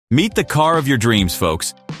Meet the car of your dreams,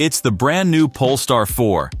 folks. It's the brand new Polestar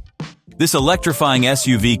 4. This electrifying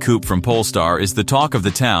SUV coupe from Polestar is the talk of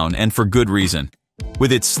the town, and for good reason.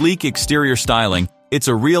 With its sleek exterior styling, it's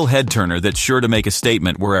a real head-turner that's sure to make a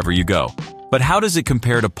statement wherever you go. But how does it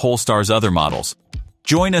compare to Polestar's other models?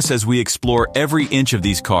 Join us as we explore every inch of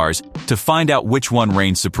these cars to find out which one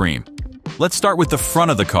reigns supreme. Let's start with the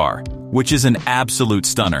front of the car, which is an absolute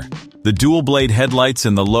stunner. The dual-blade headlights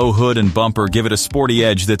and the low hood and bumper give it a sporty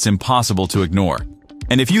edge that's impossible to ignore.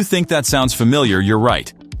 And if you think that sounds familiar, you're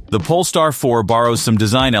right. The Polestar 4 borrows some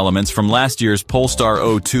design elements from last year's Polestar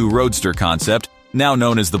O2 roadster concept, now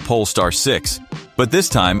known as the Polestar 6. But this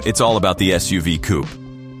time, it's all about the SUV coupe.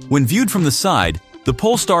 When viewed from the side, the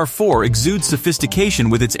Polestar 4 exudes sophistication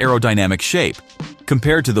with its aerodynamic shape.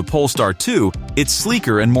 Compared to the Polestar 2, it's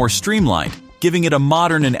sleeker and more streamlined, giving it a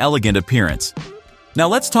modern and elegant appearance. Now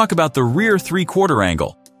let's talk about the rear three-quarter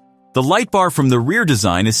angle. The light bar from the rear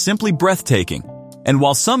design is simply breathtaking, and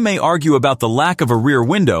while some may argue about the lack of a rear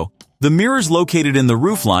window, the mirrors located in the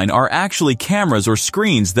roofline are actually cameras or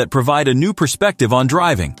screens that provide a new perspective on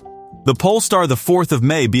driving. The Polestar the 4th of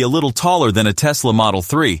May be a little taller than a Tesla Model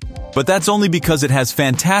 3, but that's only because it has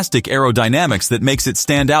fantastic aerodynamics that makes it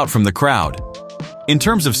stand out from the crowd. In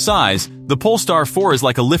terms of size, the Polestar 4 is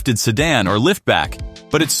like a lifted sedan or liftback,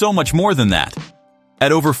 but it's so much more than that.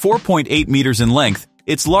 At over 4.8 meters in length,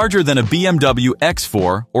 it's larger than a BMW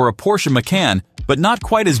X4 or a Porsche Macan, but not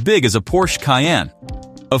quite as big as a Porsche Cayenne.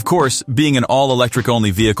 Of course, being an all-electric only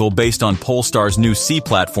vehicle based on Polestar's new C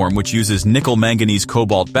platform, which uses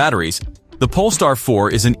nickel-manganese-cobalt batteries, the Polestar 4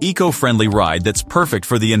 is an eco-friendly ride that's perfect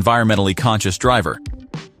for the environmentally conscious driver.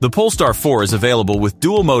 The Polestar 4 is available with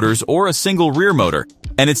dual motors or a single rear motor,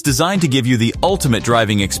 and it's designed to give you the ultimate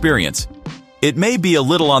driving experience. It may be a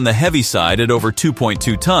little on the heavy side at over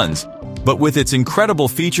 2.2 tons, but with its incredible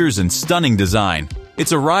features and stunning design,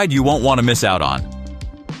 it's a ride you won't want to miss out on.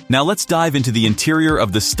 Now let's dive into the interior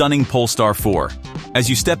of the stunning Polestar 4. As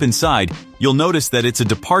you step inside, you'll notice that it's a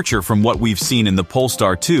departure from what we've seen in the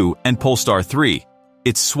Polestar 2 and Polestar 3.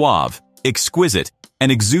 It's suave, exquisite,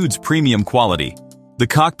 and exudes premium quality. The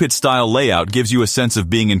cockpit-style layout gives you a sense of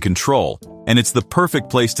being in control, and it's the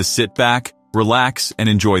perfect place to sit back, relax, and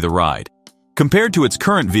enjoy the ride. Compared to its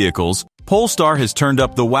current vehicles, Polestar has turned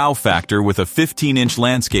up the wow factor with a 15-inch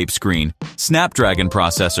landscape screen, Snapdragon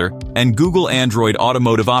processor, and Google Android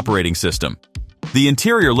Automotive operating system. The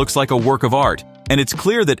interior looks like a work of art, and it's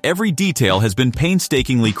clear that every detail has been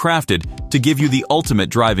painstakingly crafted to give you the ultimate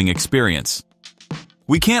driving experience.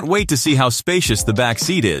 We can't wait to see how spacious the back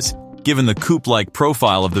seat is, given the coupe-like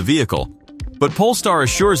profile of the vehicle. But Polestar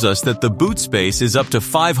assures us that the boot space is up to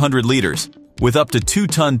 500 liters, with up to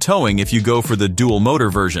 2-ton towing if you go for the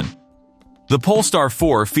dual-motor version. The Polestar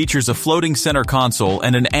 4 features a floating center console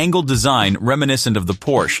and an angled design reminiscent of the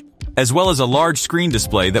Porsche, as well as a large screen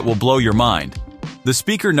display that will blow your mind. The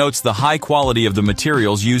speaker notes the high quality of the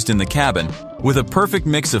materials used in the cabin, with a perfect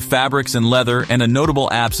mix of fabrics and leather and a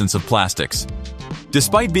notable absence of plastics.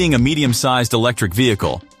 Despite being a medium-sized electric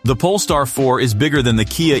vehicle, the Polestar 4 is bigger than the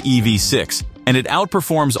Kia EV6, and it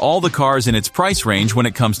outperforms all the cars in its price range when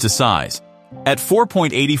it comes to size. At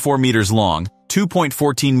 4.84 meters long,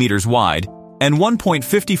 2.14 meters wide, and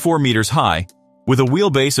 1.54 meters high, with a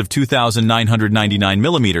wheelbase of 2,999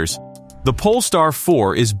 millimeters, the Polestar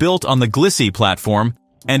 4 is built on the Glissi platform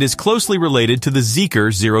and is closely related to the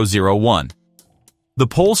Zeekr 001. The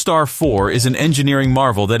Polestar 4 is an engineering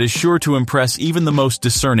marvel that is sure to impress even the most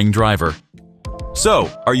discerning driver.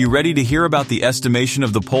 So, are you ready to hear about the estimation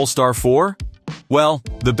of the Polestar 4? Well,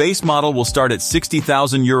 the base model will start at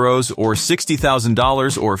 60,000 euros or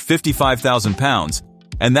 $60,000 or 55,000 pounds,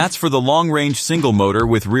 and that's for the long-range single motor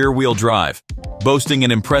with rear-wheel drive, boasting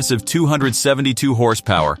an impressive 272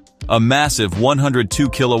 horsepower, a massive 102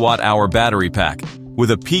 kilowatt-hour battery pack,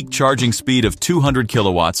 with a peak charging speed of 200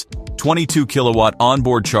 kilowatts, 22 kilowatt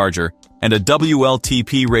onboard charger, and a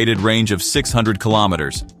WLTP-rated range of 600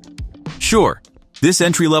 kilometers. Sure, this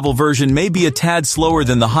entry-level version may be a tad slower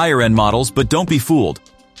than the higher-end models, but don't be fooled.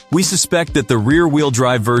 We suspect that the rear-wheel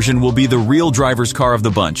drive version will be the real driver's car of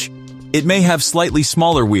the bunch. It may have slightly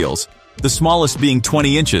smaller wheels, the smallest being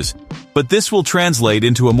 20 inches, but this will translate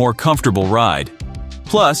into a more comfortable ride.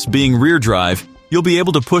 Plus, being rear drive, you'll be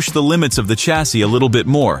able to push the limits of the chassis a little bit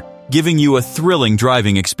more, giving you a thrilling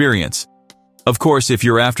driving experience. Of course, if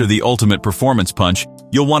you're after the ultimate performance punch,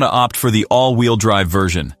 you'll want to opt for the all-wheel drive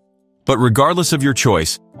version. But regardless of your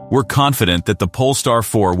choice, we're confident that the Polestar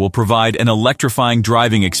 4 will provide an electrifying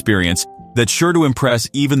driving experience that's sure to impress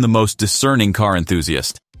even the most discerning car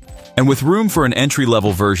enthusiast. And with room for an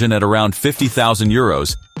entry-level version at around 50,000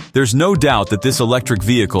 euros, there's no doubt that this electric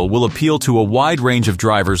vehicle will appeal to a wide range of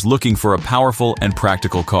drivers looking for a powerful and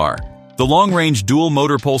practical car. The long-range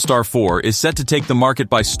dual-motor Polestar 4 is set to take the market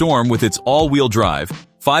by storm with its all-wheel drive,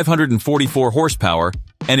 544 horsepower,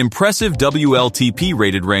 and impressive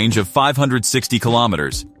WLTP-rated range of 560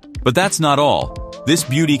 kilometers. But that's not all. This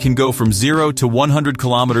beauty can go from 0 to 100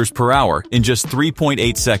 kilometers per hour in just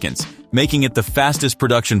 3.8 seconds, making it the fastest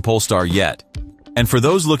production Polestar yet. And for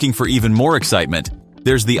those looking for even more excitement,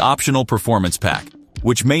 there's the optional performance pack,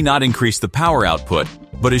 which may not increase the power output,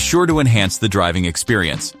 but is sure to enhance the driving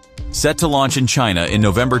experience. Set to launch in China in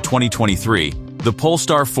November 2023, the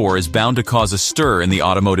Polestar 4 is bound to cause a stir in the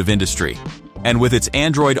automotive industry. And with its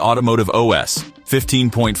Android Automotive OS,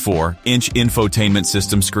 15.4-inch infotainment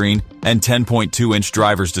system screen, and 10.2-inch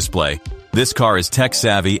driver's display, this car is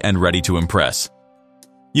tech-savvy and ready to impress.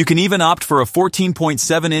 You can even opt for a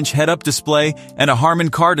 14.7-inch head-up display and a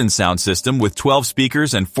Harman Kardon sound system with 12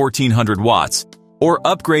 speakers and 1400 watts, or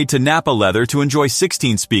upgrade to Nappa leather to enjoy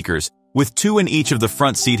 16 speakers, with 2 in each of the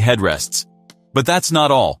front seat headrests. But that's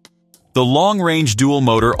not all. The long-range dual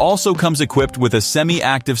motor also comes equipped with a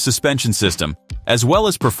semi-active suspension system, as well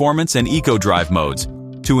as performance and eco-drive modes,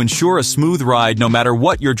 to ensure a smooth ride no matter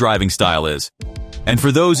what your driving style is. And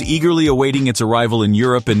for those eagerly awaiting its arrival in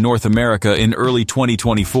Europe and North America in early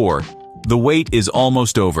 2024, the wait is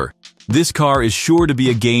almost over. This car is sure to be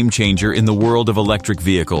a game-changer in the world of electric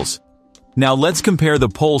vehicles. Now let's compare the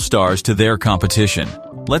Polestars to their competition.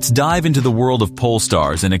 Let's dive into the world of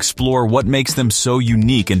Polestars and explore what makes them so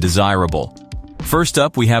unique and desirable. First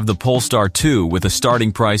up, we have the Polestar 2 with a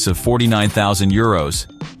starting price of 49,000 euros.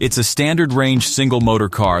 It's a standard-range single-motor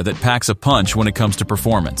car that packs a punch when it comes to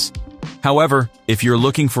performance. However, if you're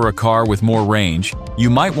looking for a car with more range, you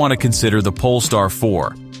might want to consider the Polestar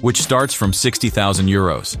 4, which starts from 60,000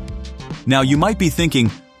 euros. Now, you might be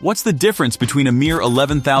thinking, what's the difference between a mere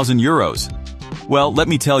 11,000 euros? Well, let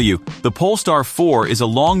me tell you, the Polestar 4 is a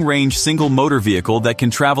long-range single-motor vehicle that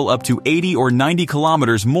can travel up to 80 or 90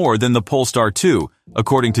 kilometers more than the Polestar 2,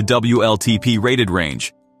 according to WLTP rated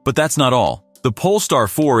range. But that's not all. The Polestar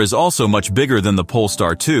 4 is also much bigger than the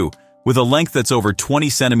Polestar 2, with a length that's over 20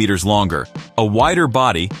 centimeters longer, a wider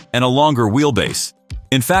body, and a longer wheelbase.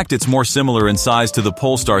 In fact, it's more similar in size to the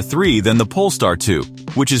Polestar 3 than the Polestar 2,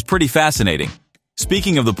 which is pretty fascinating.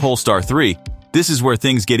 Speaking of the Polestar 3, this is where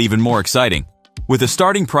things get even more exciting. With a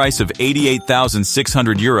starting price of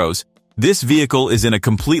 88,600 euros, this vehicle is in a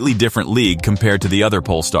completely different league compared to the other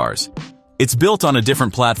Polestars. It's built on a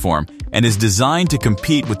different platform and is designed to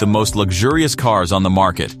compete with the most luxurious cars on the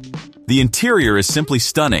market. The interior is simply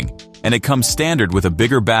stunning, and it comes standard with a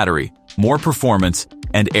bigger battery, more performance,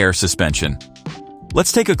 and air suspension.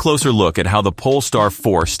 Let's take a closer look at how the Polestar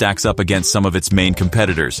 4 stacks up against some of its main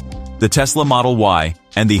competitors, the Tesla Model Y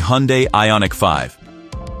and the Hyundai Ioniq 5.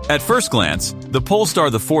 At first glance, the Polestar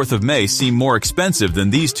the 4th of May seem more expensive than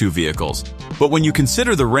these two vehicles, but when you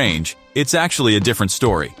consider the range, it's actually a different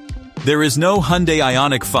story. There is no Hyundai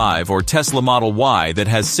Ioniq 5 or Tesla Model Y that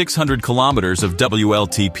has 600 kilometers of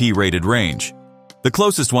WLTP-rated range. The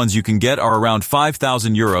closest ones you can get are around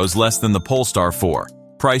 5,000 euros less than the Polestar 4,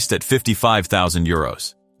 priced at 55,000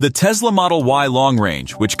 euros. The Tesla Model Y long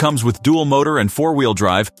range, which comes with dual motor and four-wheel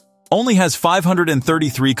drive, only has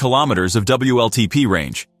 533 kilometers of WLTP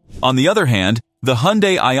range. On the other hand, the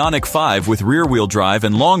Hyundai Ioniq 5 with rear-wheel drive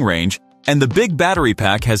and long range and the big battery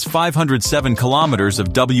pack has 507 kilometers of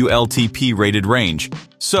WLTP-rated range.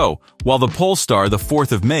 So, while the Polestar the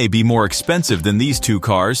 4th of May be more expensive than these two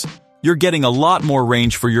cars, you're getting a lot more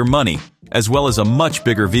range for your money, as well as a much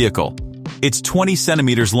bigger vehicle. It's 20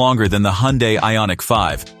 centimeters longer than the Hyundai Ioniq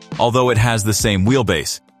 5, although it has the same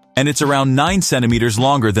wheelbase, and it's around 9 centimeters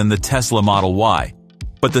longer than the Tesla Model Y.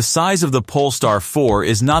 But the size of the Polestar 4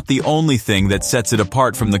 is not the only thing that sets it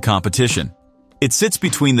apart from the competition. It sits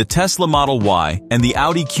between the Tesla Model Y and the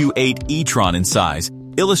Audi Q8 e-tron in size,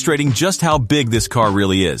 illustrating just how big this car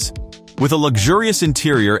really is. With a luxurious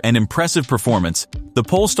interior and impressive performance, the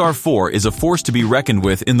Polestar 4 is a force to be reckoned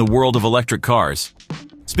with in the world of electric cars.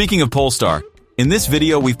 Speaking of Polestar, in this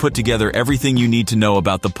video we've put together everything you need to know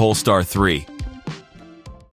about the Polestar 3.